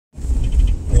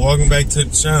welcome back to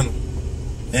the channel.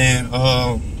 And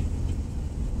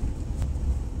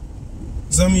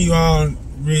some of you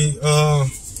all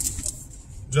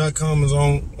dropped comments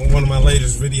on one of my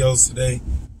latest videos today.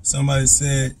 Somebody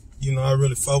said, you know, I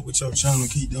really fuck with your channel,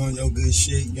 keep doing your good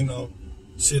shit, you know,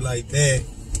 shit like that,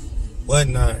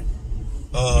 whatnot.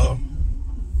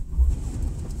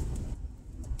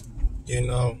 You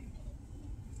know,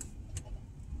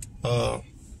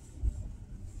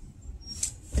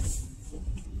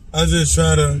 I just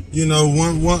try to, you know,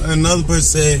 another person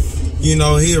said, you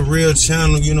know, he a real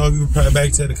channel, you know, you reply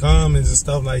back to the comments and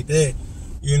stuff like that.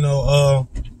 You know,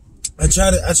 I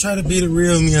try to be the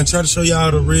real me. I try to show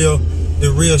y'all the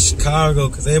real Chicago,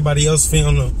 cause everybody else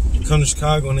come to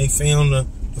Chicago and they film the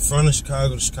front of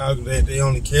Chicago, the Chicago that they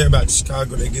only care about the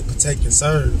Chicago they get protected and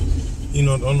served. You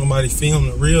know, don't nobody film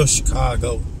the real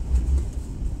Chicago.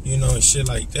 You know, and shit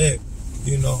like that.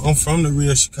 You know, I'm from the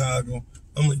real Chicago.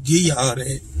 I'm gonna give y'all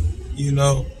that. You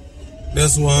know,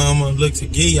 that's why I'm gonna look to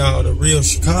give y'all the real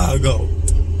Chicago.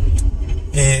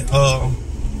 And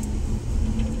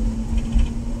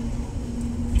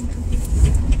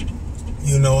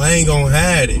you know, I ain't gonna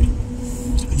hide it.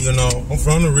 You know, I'm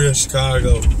from the real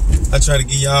Chicago. I try to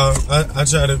give y'all, I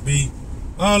try to be,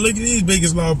 oh, look at these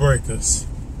biggest lawbreakers.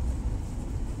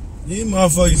 These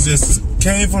motherfuckers just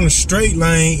came from the straight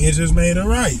lane and just made it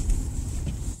right.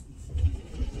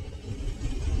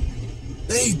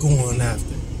 They going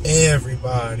after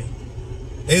everybody.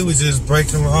 They was just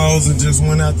breaking laws and just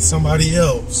went after somebody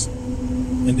else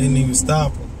and didn't even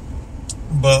stop them.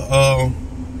 But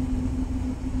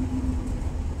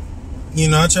you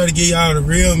know, I try to get y'all the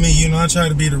real me. You know, I try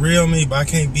to be the real me, but I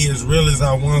can't be as real as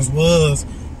I once was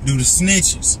due to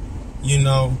snitches. You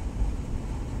know,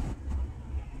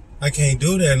 I can't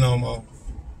do that no more.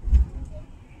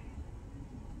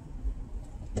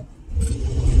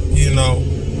 You know,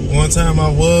 one time I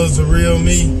was the real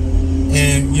me,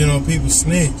 and you know, people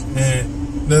snitch,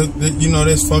 and you know,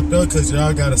 that's fucked up because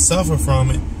y'all gotta suffer from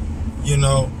it. You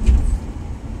know,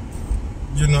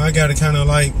 I gotta kind of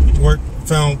like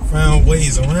found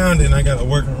ways around it, and I gotta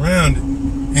work around it.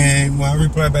 And when I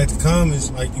reply back to comments,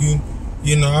 like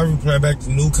you know, I reply back to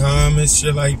new comments,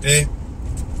 shit like that.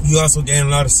 You also gain a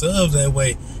lot of subs that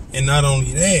way. And not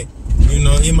only that, you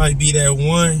know, it might be that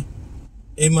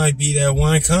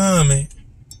one comment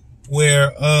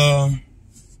where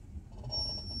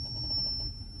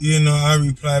you know, I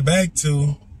reply back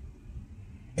to,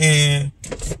 and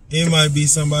it might be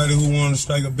somebody who want to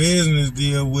strike a business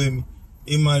deal with me.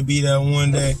 It might be that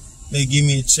one that they give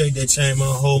me a check that changed my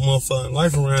whole motherfucking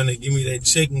life around. They give me that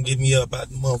check and get me up out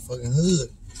the motherfucking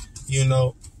hood. You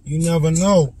know, you never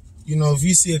know. You know, if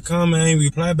you see a comment I ain't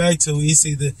reply back to, it's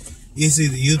either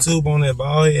YouTube on that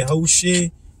bald head hoe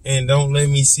shit and don't let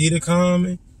me see the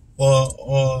comment, or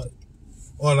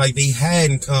like they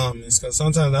hiding comments. Cause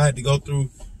sometimes I had to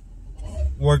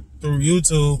work through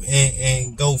YouTube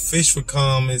and go fish for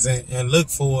comments and look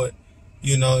for it.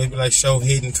 You know, it'd be like show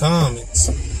hidden comments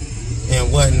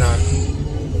and whatnot.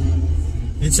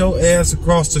 Get your ass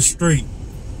across the street.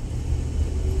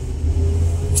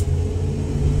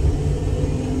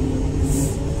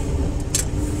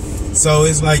 So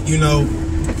it's like, you know,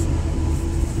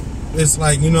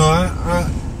 I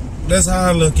that's how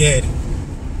I look at it.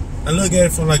 I look at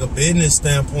it from like a business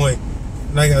standpoint.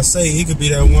 Like I say, it could be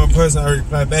that one person I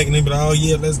reply back and they be like, oh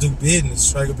yeah, let's do business,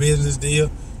 strike a business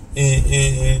deal,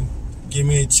 and give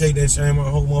me a check that changed my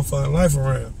whole motherfucking life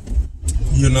around.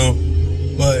 You know,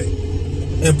 but,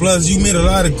 and plus you met a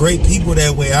lot of great people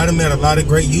that way. I done met a lot of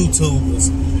great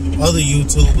YouTubers, other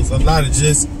YouTubers, a lot of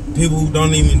just people who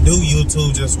don't even do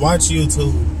YouTube, just watch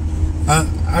YouTube.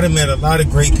 I done met a lot of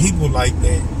great people like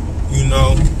that, you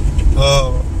know,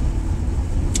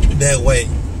 that way.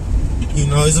 You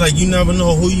know, it's like you never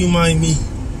know who you might meet.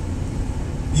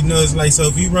 You know, it's like, so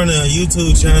if you run a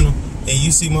YouTube channel and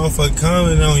you see motherfuckers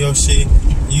commenting on your shit,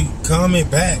 you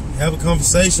comment back, have a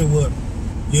conversation with them.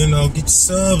 You know, get your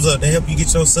subs up. They help you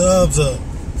get your subs up.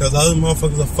 Because other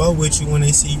motherfuckers will fuck with you when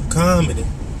they see you commenting.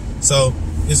 So,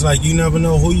 it's like you never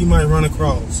know who you might run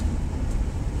across.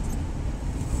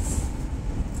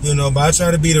 You know, but I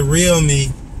try to be the real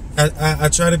me. I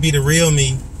try to be the real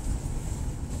me.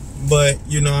 But,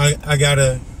 you know, I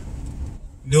gotta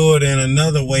do it in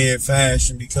another way and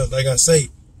fashion. Because, like I say,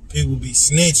 people be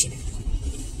snitching.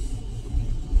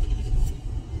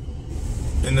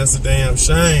 And that's a damn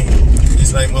shame.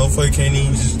 It's like motherfucker can't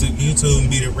even just do YouTube and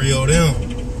be the real them.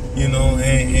 You know,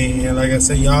 and like I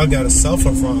said, y'all gotta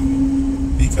suffer from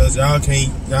it. Because y'all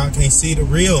can't see the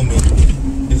real me.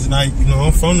 It's like, you know,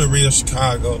 I'm from the real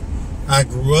Chicago. I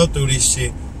grew up through this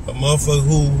shit. A motherfucker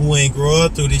who ain't grow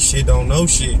up through this shit don't know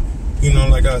shit. You know,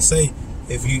 like I say,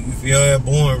 if you're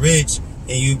born rich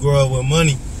and you grow up with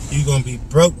money, you're gonna be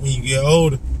broke when you get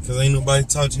older, because ain't nobody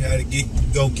taught you how to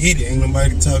go get it. Ain't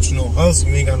nobody taught you no hustle.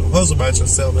 You ain't got no hustle about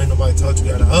yourself. Ain't nobody taught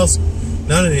you how to hustle.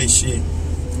 None of that shit.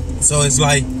 So it's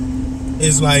like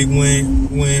when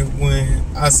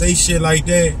I say shit like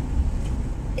that,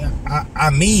 I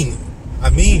mean it. I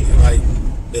mean it. Like,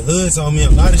 the hood taught me a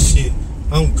lot of shit.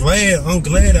 I'm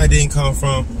glad I didn't come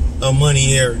from a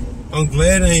money area. I'm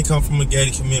glad I ain't come from a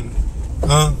gated community.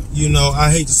 You know,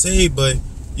 I hate to say it, but,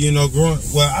 you know,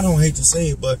 I don't hate to say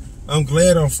it, but I'm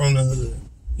glad I'm from the hood.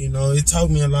 You know, it taught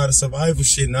me a lot of survival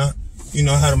shit now. You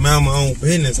know, how to mind my own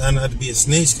business, how not to be a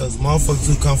snitch, because motherfuckers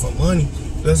who come from money,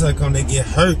 that's how come they get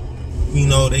hurt. You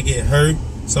know, they get hurt.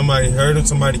 Somebody hurt them,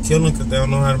 somebody kill them because they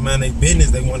don't know how to mind their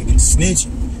business. They want to get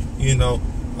snitching. You know,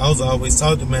 I was always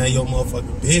taught to mind your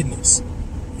motherfucking business.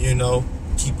 You know,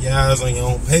 keep your eyes on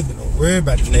your own paper. Don't worry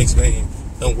about the next man.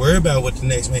 Don't worry about what the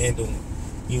next man doing.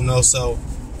 You know, so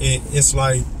it's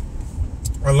like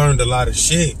I learned a lot of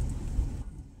shit.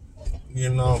 You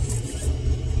know,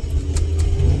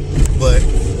 but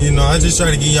you know, I just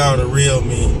try to give y'all the real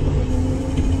me.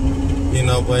 You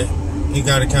know, but it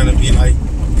gotta kind of be like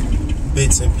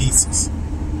bits and pieces.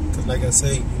 Cause like I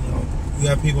say, you know, you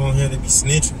got people on here that be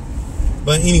snitching.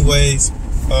 But anyways,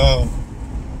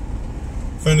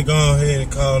 finna go ahead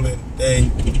and call it a day.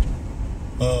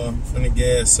 Finna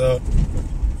gas up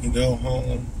and go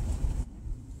home.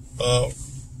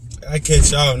 I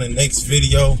catch y'all in the next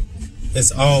video.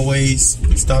 As always,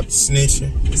 stop the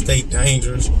snitching, stay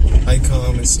dangerous, like,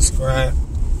 comment, subscribe.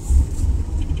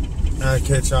 I'll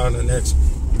catch y'all in the next one.